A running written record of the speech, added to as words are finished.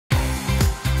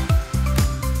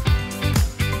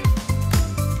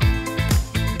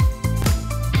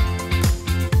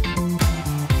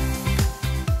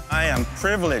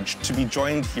privileged to be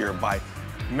joined here by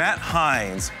Matt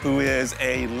Heinz, who is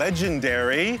a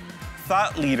legendary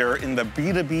thought leader in the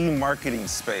B2B marketing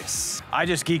space. I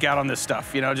just geek out on this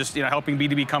stuff, helping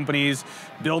B2B companies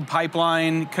build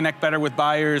pipeline, connect better with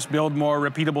buyers, build more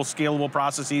repeatable, scalable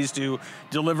processes to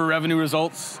deliver revenue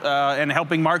results, and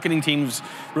helping marketing teams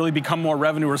really become more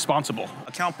revenue responsible.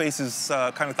 Account-based is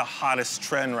kind of the hottest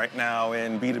trend right now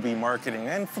in B2B marketing,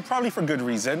 and probably for good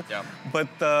reason. Yeah. But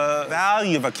the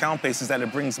value of account-based is that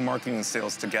it brings marketing and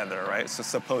sales together, right? So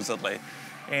supposedly.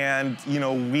 And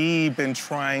we've been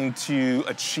trying to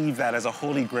achieve that as a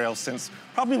holy grail since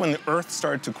probably when the earth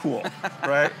started to cool,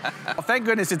 right? Well, thank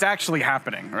goodness it's actually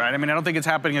happening, right? I mean, I don't think it's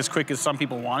happening as quick as some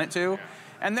people want it to.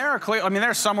 And there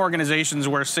are some organizations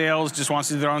where sales just wants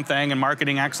to do their own thing and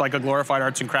marketing acts like a glorified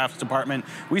arts and crafts department.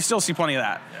 We still see plenty of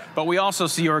that. But we also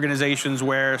see organizations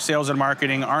where sales and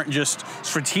marketing aren't just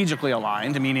strategically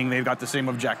aligned, meaning they've got the same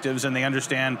objectives and they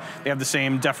understand they have the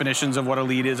same definitions of what a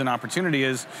lead is and opportunity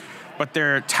is, but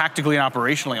they're tactically and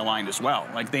operationally aligned as well.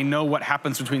 Like they know what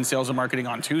happens between sales and marketing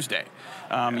on Tuesday.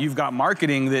 You've got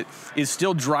marketing that is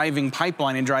still driving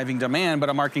pipeline and driving demand, but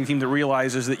a marketing team that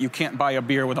realizes that you can't buy a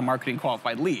beer with a marketing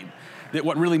qualified lead. That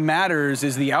what really matters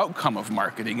is the outcome of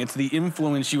marketing. It's the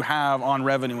influence you have on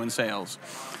revenue and sales.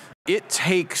 It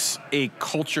takes a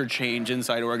culture change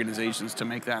inside organizations to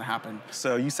make that happen.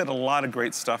 So you said a lot of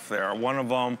great stuff there. One of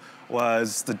them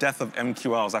was the death of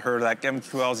MQLs. I heard that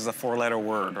MQLs is a 4-letter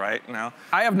word, right now?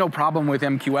 I have no problem with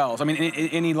MQLs. I mean,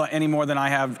 any more than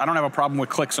I don't have a problem with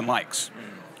clicks and likes,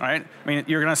 right? I mean,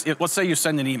 let's say you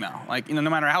send an email. Like, no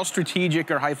matter how strategic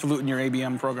or highfalutin your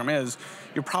ABM program is,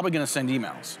 you're probably gonna send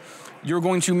emails. You're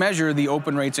going to measure the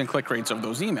open rates and click rates of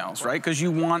those emails, right? Because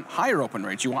you want higher open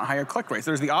rates, you want higher click rates.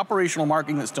 There's the operational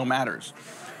marketing that still matters.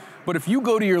 But if you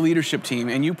go to your leadership team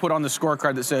and you put on the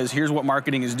scorecard that says, here's what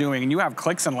marketing is doing, and you have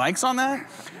clicks and likes on that,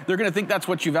 they're gonna think that's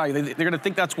what you value. They're gonna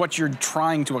think that's what you're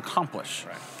trying to accomplish.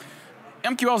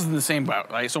 Right. MQLs is in the same boat,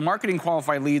 right? So marketing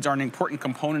qualified leads are an important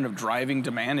component of driving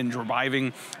demand and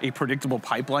driving a predictable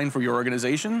pipeline for your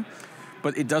organization.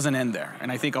 But it doesn't end there.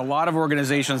 And I think a lot of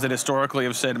organizations that historically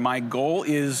have said, my goal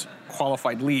is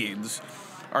qualified leads,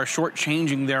 are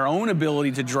shortchanging their own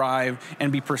ability to drive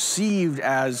and be perceived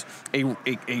as a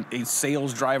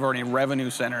sales driver and a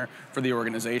revenue center for the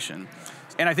organization.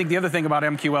 And I think the other thing about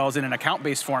MQLs in an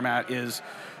account-based format is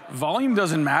volume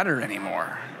doesn't matter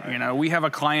anymore. We have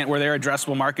a client where their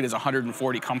addressable market is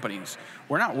 140 companies.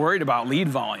 We're not worried about lead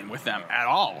volume with them at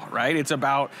all, right? It's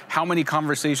about how many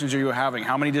conversations are you having?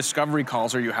 How many discovery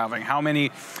calls are you having? How many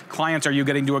clients are you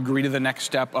getting to agree to the next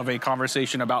step of a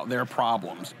conversation about their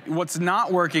problems? What's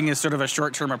not working is sort of a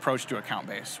short-term approach to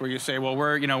account-based, where you say, well,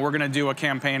 we're gonna do a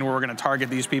campaign where we're gonna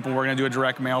target these people, we're gonna do a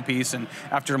direct mail piece, and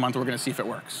after a month, we're gonna see if it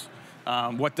works.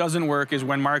 What doesn't work is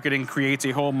when marketing creates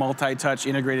a whole multi-touch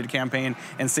integrated campaign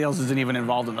and sales isn't even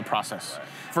involved in the process.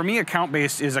 For me,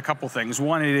 account-based is a couple things.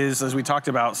 One, it is, as we talked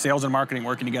about, sales and marketing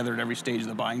working together at every stage of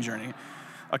the buying journey.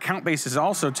 Account-based is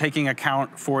also taking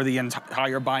account for the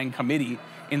entire buying committee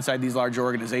inside these large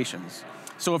organizations.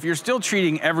 So if you're still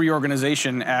treating every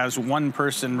organization as one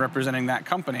person representing that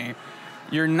company,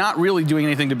 you're not really doing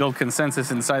anything to build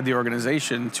consensus inside the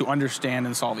organization to understand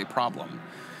and solve a problem.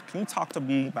 Can you talk to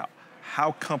me about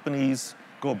how companies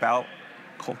go about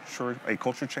a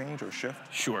culture change or shift?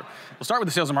 Sure. We'll start with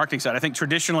the sales and marketing side. I think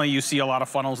traditionally you see a lot of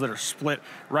funnels that are split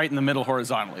right in the middle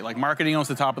horizontally. Like marketing owns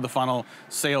the top of the funnel,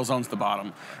 sales owns the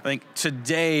bottom. I think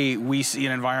today we see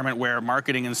an environment where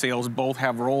marketing and sales both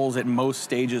have roles at most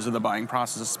stages of the buying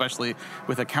process, especially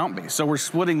with account-based. So we're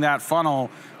splitting that funnel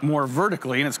more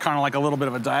vertically, and it's kind of like a little bit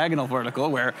of a diagonal vertical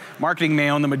where marketing may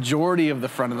own the majority of the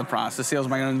front of the process, sales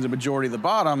may own the majority of the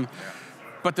bottom,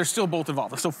 but they're still both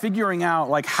involved. So figuring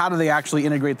out like how do they actually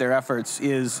integrate their efforts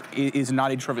is not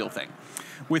a trivial thing.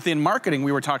 Within marketing,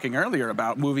 we were talking earlier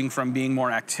about moving from being more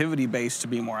activity-based to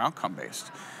being more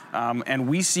outcome-based. And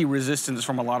we see resistance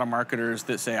from a lot of marketers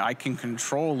that say, I can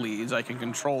control leads, I can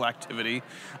control activity,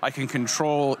 I can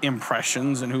control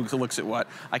impressions and who looks at what.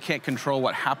 I can't control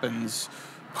what happens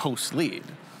post-lead.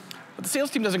 But the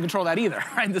sales team doesn't control that either,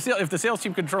 right? If the sales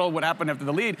team controlled what happened after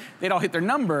the lead, they'd all hit their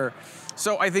number.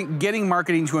 So I think getting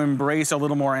marketing to embrace a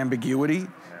little more ambiguity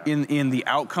in the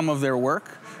outcome of their work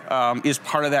is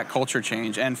part of that culture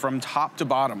change. And from top to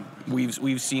bottom,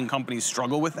 we've seen companies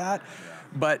struggle with that.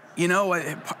 But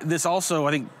this also,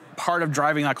 I think, part of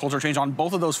driving that culture change on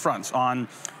both of those fronts, on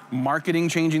marketing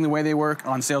changing the way they work,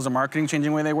 on sales and marketing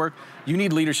changing the way they work, you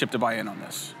need leadership to buy in on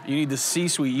this. You need the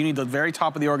C-suite, you need the very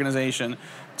top of the organization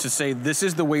to say, this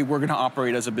is the way we're gonna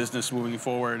operate as a business moving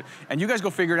forward. And you guys go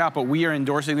figure it out, but we are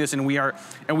endorsing this and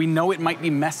we know it might be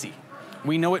messy.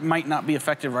 We know it might not be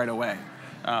effective right away.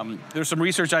 There's some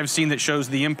research I've seen that shows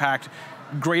the impact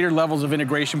greater levels of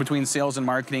integration between sales and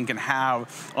marketing can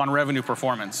have on revenue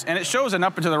performance. And it shows an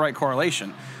up and to the right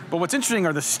correlation. But what's interesting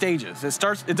are the stages.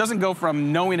 It doesn't go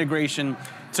from no integration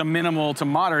to minimal to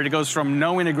moderate. It goes from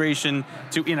no integration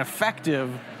to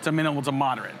ineffective to minimal to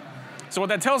moderate. So what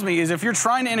that tells me is if you're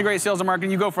trying to integrate sales and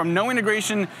marketing, you go from no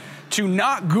integration to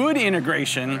not good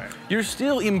integration, right. You're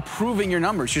still improving your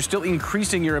numbers. You're still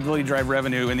increasing your ability to drive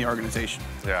revenue in the organization.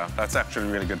 Yeah, that's actually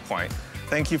a really good point.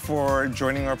 Thank you for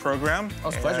joining our program. Oh,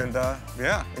 it's a pleasure. And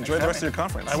yeah, enjoy the rest of your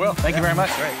conference. I will. Thank you very much.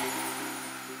 Great.